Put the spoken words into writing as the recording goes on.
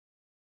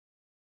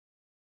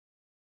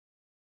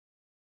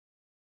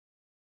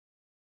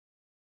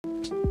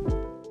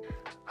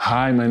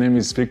Hi, my name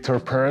is Victor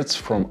Perez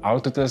from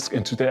Autodesk,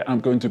 and today I'm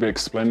going to be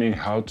explaining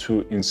how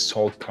to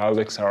install Cloud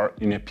XR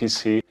in a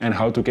PC and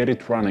how to get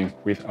it running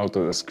with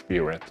Autodesk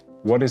Vred.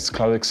 What is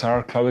Cloud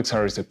XR? Cloud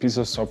XR is a piece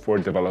of software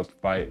developed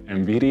by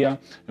Nvidia,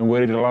 and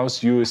what it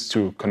allows you is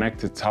to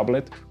connect a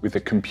tablet with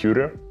a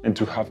computer and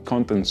to have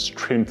content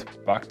streamed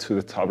back to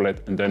the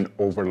tablet and then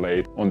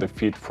overlaid on the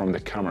feed from the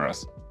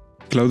cameras.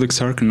 Cloud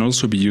XR can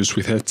also be used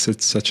with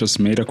headsets such as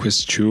Meta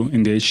Quest 2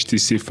 and the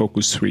HTC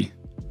Focus 3.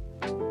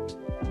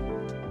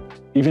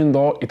 Even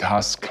though it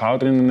has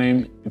cloud in the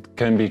name, it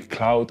can be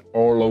cloud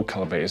or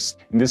local based.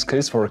 In this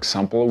case, for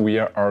example, we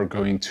are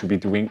going to be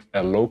doing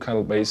a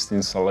local based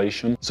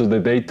installation, so the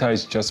data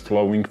is just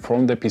flowing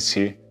from the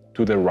PC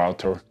to the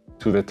router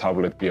to the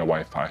tablet via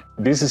Wi-Fi.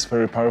 This is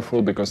very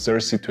powerful because there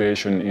is a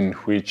situation in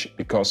which,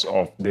 because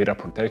of data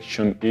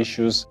protection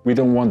issues, we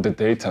don't want the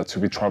data to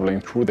be traveling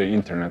through the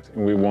internet,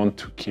 and we want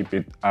to keep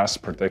it as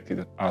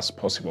protected as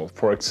possible.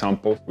 For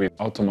example, with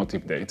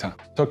automotive data.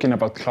 Talking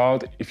about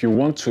cloud, if you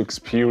want to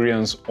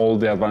experience all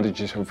the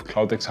advantages of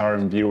Cloud XR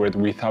and Vred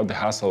without the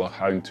hassle of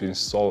having to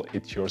install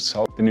it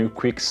yourself, the new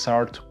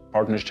Quickstart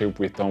partnership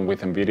with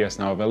Nvidia is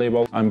now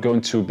available. I'm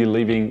going to be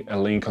leaving a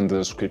link on the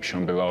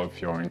description below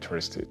if you're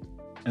interested.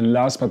 And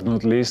last but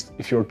not least,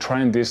 if you're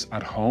trying this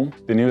at home,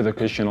 the new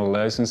educational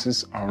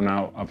licenses are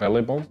now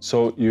available.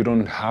 So you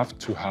don't have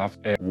to have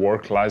a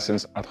work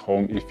license at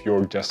home. If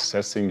you're just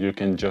testing, you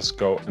can just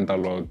go and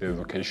download the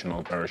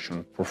educational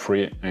version for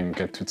free and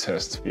get to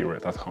test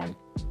Vred at home.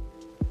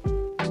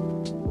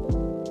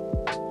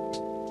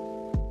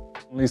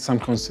 Only some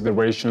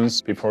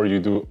considerations before you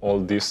do all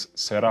this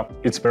setup.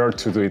 It's better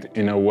to do it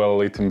in a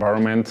well-lit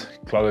environment.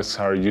 Cloud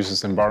XR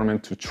uses the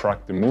environment to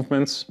track the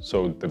movements,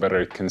 so the better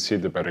it can see,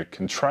 the better it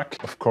can track.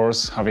 Of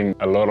course, having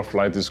a lot of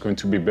light is going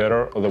to be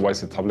better,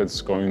 otherwise the tablet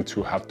is going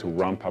to have to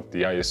ramp up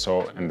the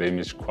ISO and the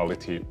image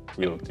quality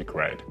will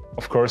degrade.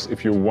 Of course,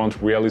 if you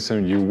want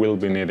realism, you will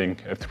be needing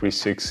a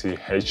 360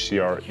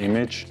 HDR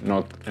image,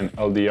 not an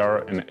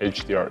LDR and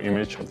HDR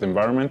image of the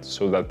environment,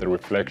 so that the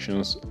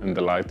reflections and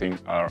the lighting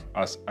are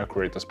as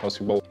accurate as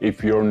possible.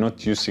 If you're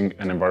not using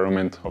an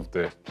environment of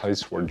the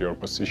place where you're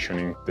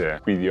positioning the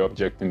 3D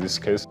object, in this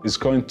case, it's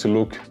going to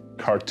look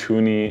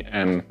cartoony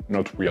and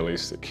not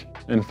realistic.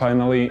 And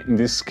finally, in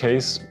this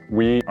case,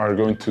 we are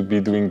going to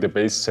be doing the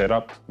base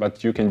setup,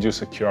 but you can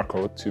use a QR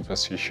code to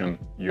position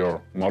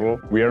your model.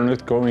 We are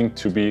not going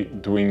to be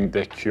doing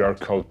the QR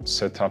code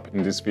setup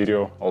in this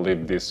video. I'll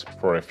leave this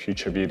for a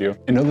future video.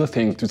 Another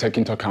thing to take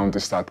into account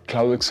is that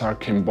Cloud XR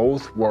can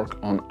both work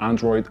on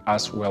Android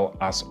as well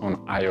as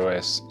on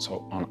iOS,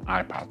 so on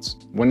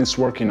iPads. When it's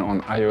working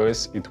on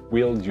iOS, it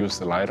will use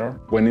the LiDAR.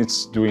 When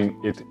it's doing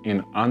it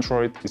in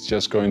Android, it's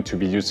just going to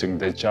be using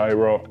the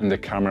gyro and the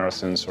camera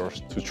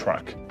sensors to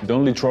track. The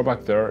only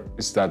drawback there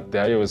is that the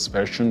iOS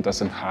version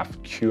doesn't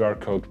have QR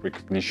code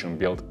recognition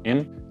built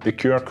in. The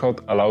QR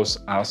code allows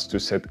us to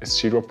set a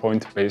 0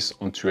 point based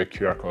onto a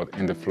QR code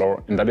in the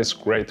floor, and that is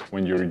great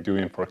when you're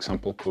doing, for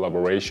example,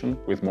 collaboration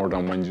with more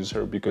than one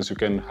user, because you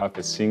can have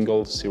a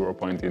single 0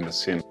 point in the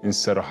scene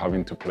instead of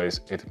having to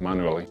place it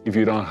manually. If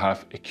you don't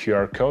have a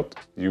QR code,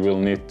 you will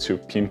need to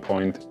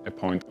pinpoint a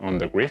point on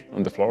the grid,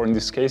 on the floor in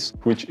this case,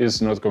 which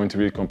is not going to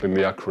be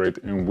completely accurate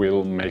and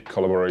will make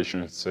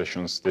collaboration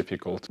sessions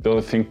difficult. The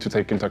other thing to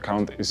take into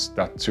account is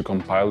that to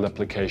compile the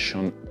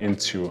application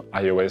into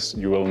iOS,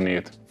 you will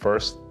need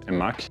first a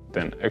Mac,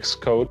 then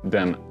Xcode,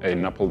 then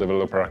an Apple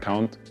developer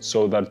account,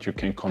 so that you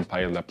can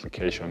compile the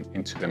application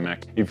into the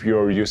Mac. If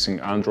you're using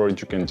Android,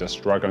 you can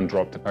just drag and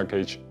drop the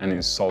package and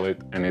install it,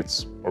 and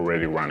it's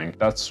already running.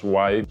 That's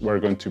why we're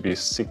going to be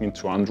sticking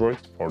to Android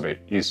for the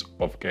ease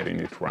of getting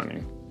it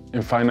running.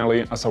 And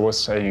finally, as I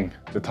was saying,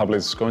 the tablet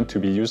is going to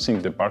be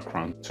using the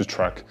background to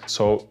track.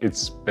 So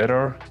it's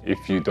better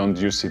if you don't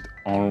use it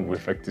on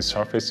reflective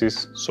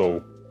surfaces.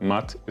 So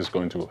matte is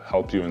going to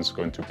help you and is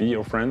going to be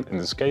your friend in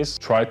this case.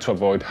 Try to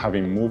avoid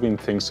having moving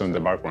things on the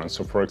background.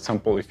 So for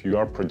example, if you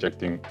are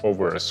projecting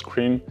over a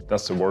screen,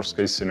 that's the worst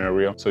case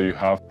scenario. So you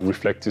have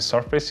reflective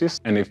surfaces,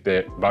 and if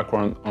the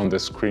background on the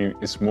screen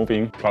is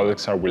moving, Cloud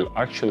XR will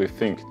actually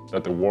think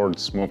that the world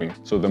is moving,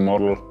 so the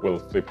model will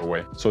flip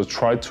away. So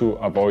try to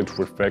avoid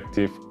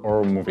reflective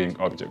or moving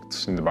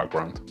objects in the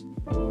background.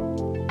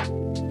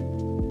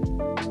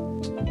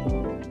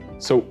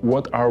 So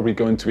what are we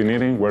going to be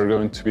needing? We're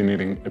going to be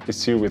needing a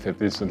PC with a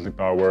decently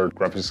powered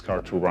graphics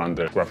card to run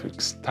the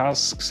graphics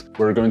tasks.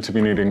 We're going to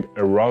be needing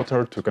a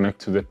router to connect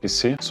to the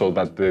PC so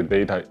that the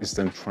data is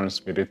then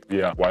transmitted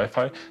via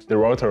Wi-Fi. The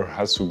router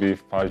has to be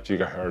 5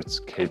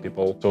 GHz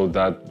capable so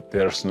that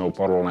there's no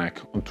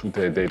bottleneck onto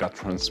the data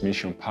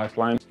transmission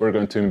pipeline. We're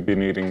going to be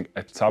needing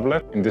a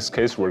tablet. In this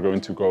case, we're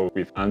going to go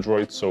with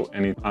Android, so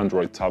any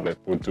Android tablet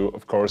would do.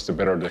 Of course, the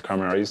better the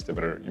camera is, the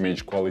better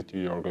image quality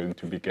you're going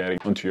to be getting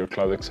onto your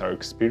Cloud XR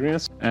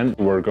experience. And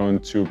we're going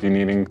to be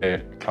needing a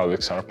Cloud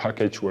XR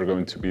package. We're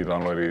going to be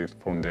downloading it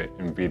from the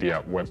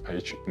Nvidia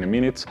webpage in a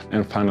minute.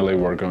 And finally,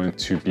 we're going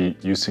to be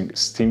using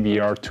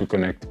SteamVR to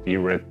connect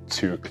Vred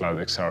to Cloud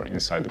XR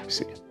inside the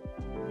PC.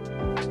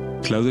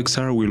 Cloud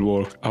XR will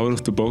work out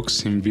of the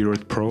box in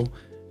Vred Pro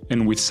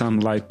and with some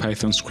light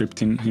Python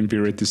scripting in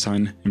Vred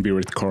Design and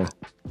Vred Core.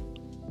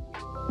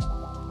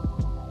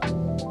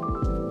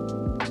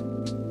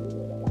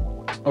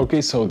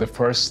 Okay, so the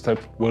first step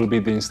will be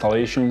the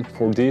installation.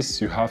 For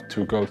this, you have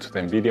to go to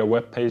the Nvidia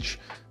webpage,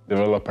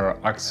 developer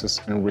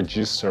access, and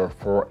register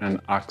for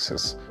an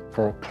access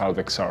for Cloud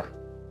XR.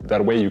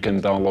 That way you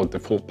can download the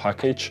full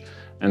package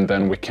and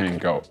then we can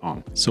go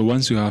on. So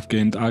once you have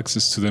gained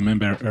access to the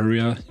member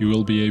area, you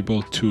will be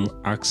able to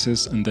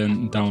access and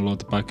then download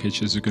the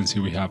package. As you can see,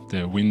 we have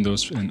the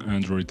Windows and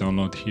Android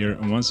download here.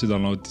 And once you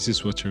download, this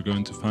is what you're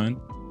going to find.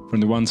 From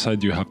the one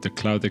side, you have the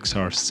Cloud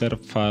XR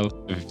setup file.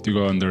 If you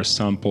go under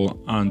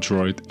sample,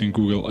 Android and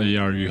Google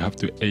AR, you have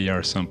the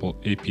AR sample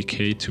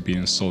APK to be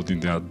installed in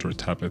the Android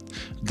tablet.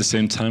 At the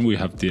same time, we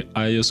have the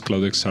AWS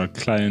Cloud XR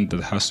client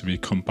that has to be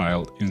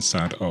compiled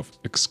inside of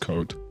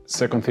Xcode.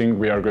 Second thing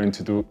we are going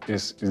to do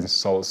is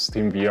install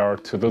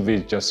SteamVR. To do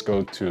this, just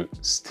go to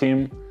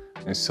Steam,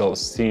 install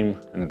Steam,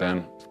 and then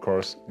of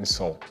course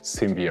install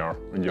SteamVR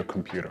on your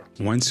computer.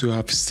 Once you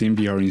have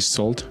SteamVR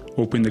installed,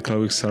 open the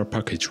Cloud XR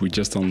package we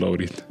just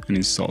downloaded and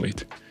install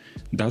it.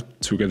 That,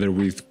 together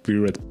with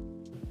Vred,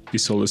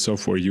 is all the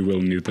software you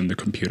will need on the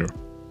computer.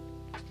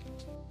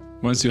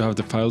 Once you have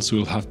the files, you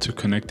will have to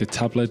connect the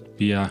tablet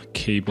via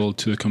cable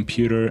to the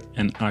computer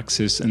and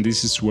access, and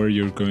this is where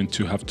you're going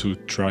to have to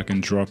drag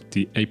and drop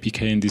the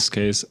APK in this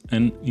case,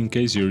 and in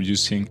case you're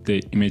using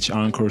the image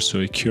anchor, so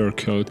a QR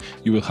code,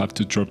 you will have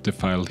to drop the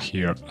file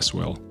here as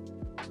well.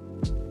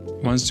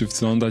 Once you've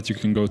done that, you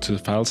can go to the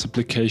Files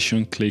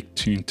application,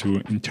 click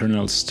into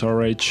Internal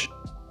Storage,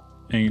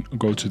 and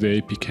go to the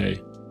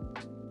APK.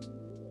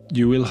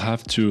 You will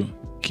have to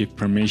give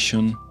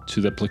permission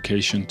to the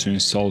application to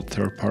install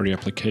third-party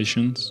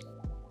applications.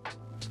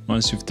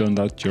 Once you've done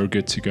that, you're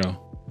good to go.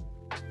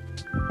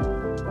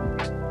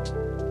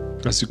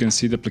 As you can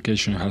see, the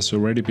application has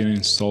already been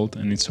installed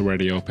and it's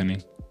already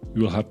opening.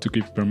 You will have to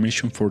give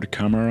permission for the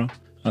camera,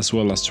 as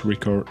well as to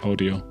record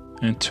audio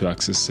and to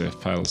access the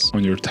files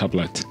on your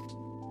tablet.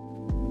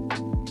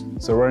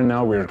 So right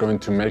now we are going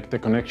to make the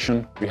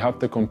connection. We have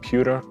the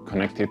computer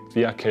connected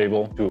via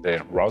cable to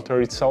the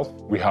router itself.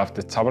 We have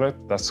the tablet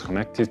that's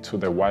connected to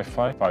the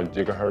Wi-Fi, 5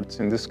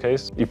 GHz in this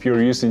case. If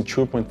you're using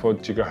 2.4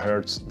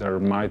 GHz, there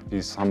might be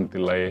some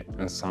delay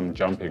and some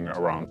jumping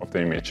around of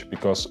the image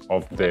because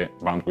of the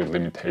bandwidth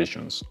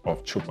limitations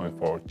of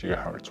 2.4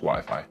 GHz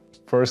Wi-Fi.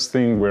 First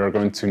thing we are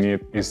going to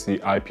need is the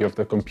IP of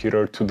the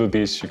computer. To do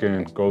this, you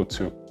can go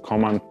to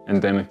Command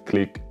and then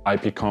click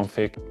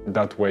ipconfig.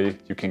 That way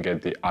you can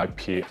get the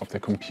IP of the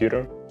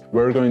computer.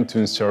 We're going to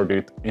insert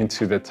it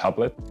into the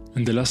tablet.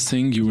 And the last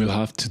thing you will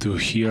have to do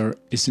here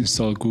is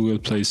install Google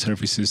Play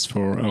services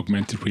for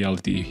augmented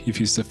reality if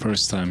it's the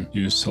first time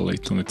you install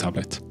it on the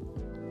tablet.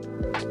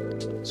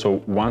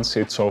 So once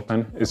it's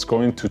open, it's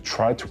going to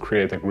try to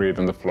create a grid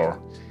on the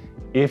floor.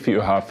 If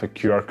you have a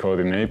QR code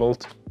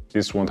enabled,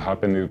 this won't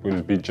happen. It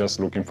will be just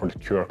looking for the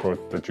QR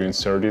code that you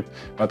inserted.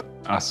 But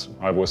as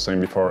I was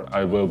saying before,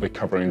 I will be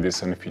covering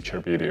this in a future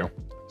video.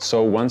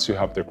 So once you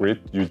have the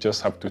grid, you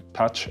just have to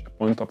touch a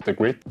point of the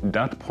grid.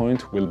 That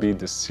point will be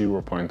the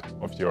 0 point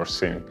of your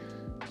scene.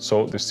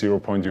 So the 0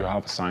 point you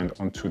have assigned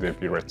onto the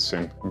Vred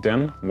scene.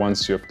 Then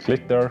once you have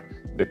clicked there,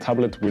 the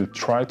tablet will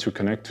try to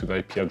connect to the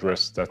IP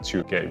address that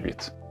you gave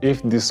it.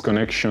 If this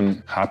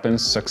connection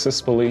happens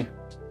successfully,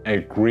 a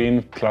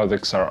green Cloud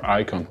XR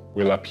icon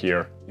will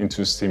appear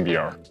into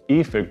SteamVR.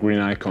 If a green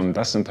icon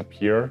doesn't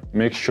appear,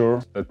 make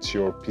sure that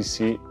your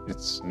PC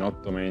is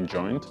not domain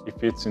joined.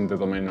 If it's in the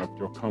domain of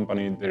your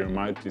company, there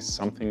might be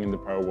something in the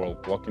firewall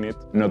blocking it.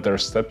 Another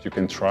step you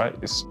can try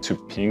is to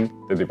ping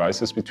the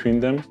devices between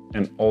them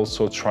and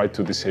also try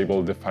to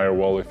disable the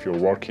firewall if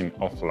you're working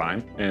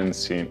offline and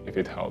seeing if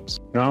it helps.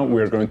 Now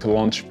we're going to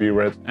launch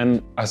Vred,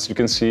 and as you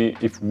can see,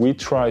 if we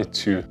try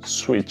to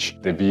switch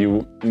the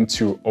view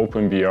into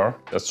OpenVR,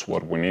 that's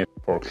what we need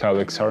for Cloud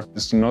XR,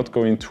 it's not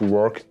going to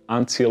work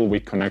until we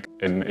connect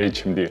an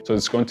HMD. So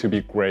it's going to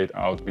be grayed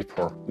out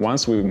before.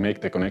 Once we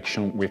make the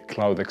connection with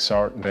Cloud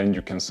XR, then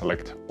you can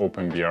select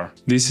OpenVR.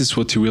 This is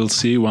what you will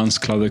see once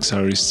Cloud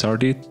XR is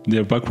started.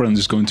 The background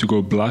is going to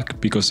go black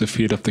because the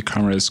feed of the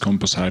camera is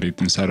composited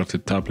inside of the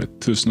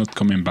tablet, thus not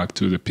coming back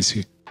to the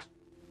PC.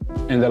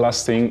 And the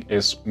last thing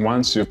is,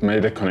 once you've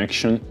made a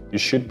connection, you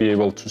should be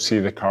able to see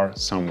the car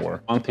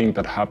somewhere. One thing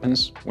that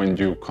happens when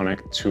you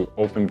connect to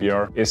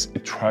OpenVR is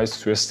it tries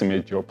to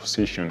estimate your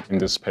position in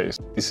the space.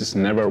 This is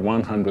never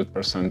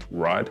 100%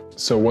 right.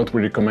 So what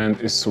we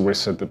recommend is to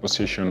reset the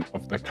position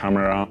of the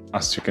camera,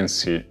 as you can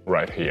see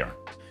right here.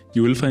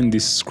 You will find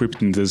this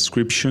script in the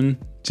description.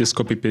 Just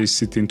copy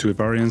paste it into a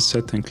variant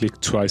set and click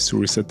twice to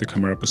reset the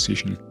camera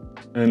position.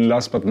 And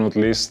last but not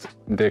least,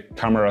 the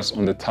cameras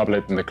on the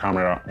tablet and the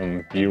camera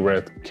on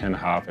Vred can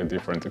have a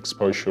different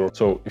exposure.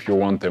 So if you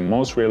want the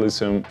most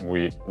realism,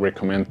 we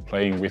recommend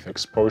playing with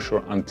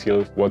exposure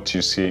until what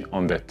you see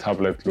on the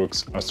tablet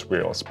looks as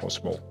real as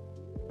possible.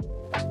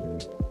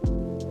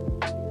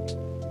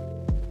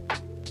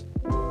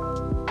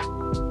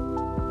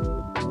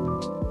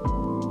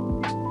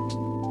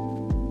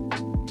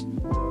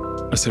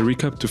 As a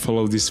recap, to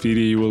follow this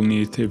video you will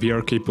need a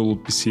VR-capable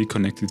PC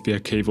connected via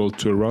cable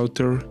to a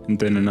router, and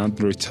then an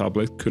Android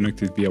tablet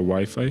connected via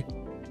Wi-Fi.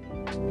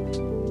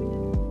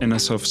 And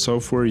as of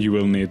software, you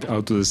will need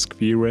Autodesk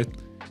Vred,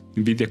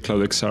 Nvidia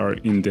Cloud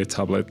XR in the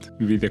tablet,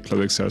 Nvidia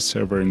Cloud XR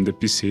server in the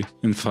PC,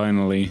 and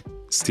finally,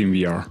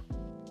 SteamVR.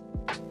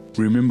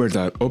 Remember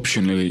that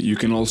optionally, you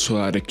can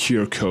also add a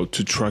QR code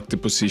to track the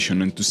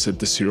position and to set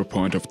the 0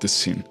 point of the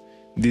scene.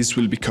 This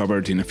will be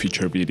covered in a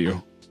future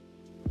video.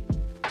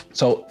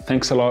 So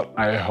thanks a lot.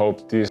 I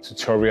hope this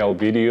tutorial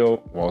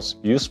video was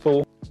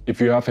useful. If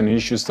you have any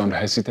issues, don't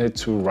hesitate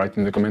to write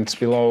in the comments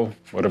below.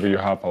 Whatever you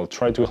have, I'll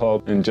try to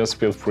help, and just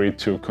feel free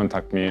to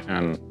contact me,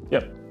 and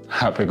yep,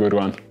 have a good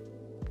one.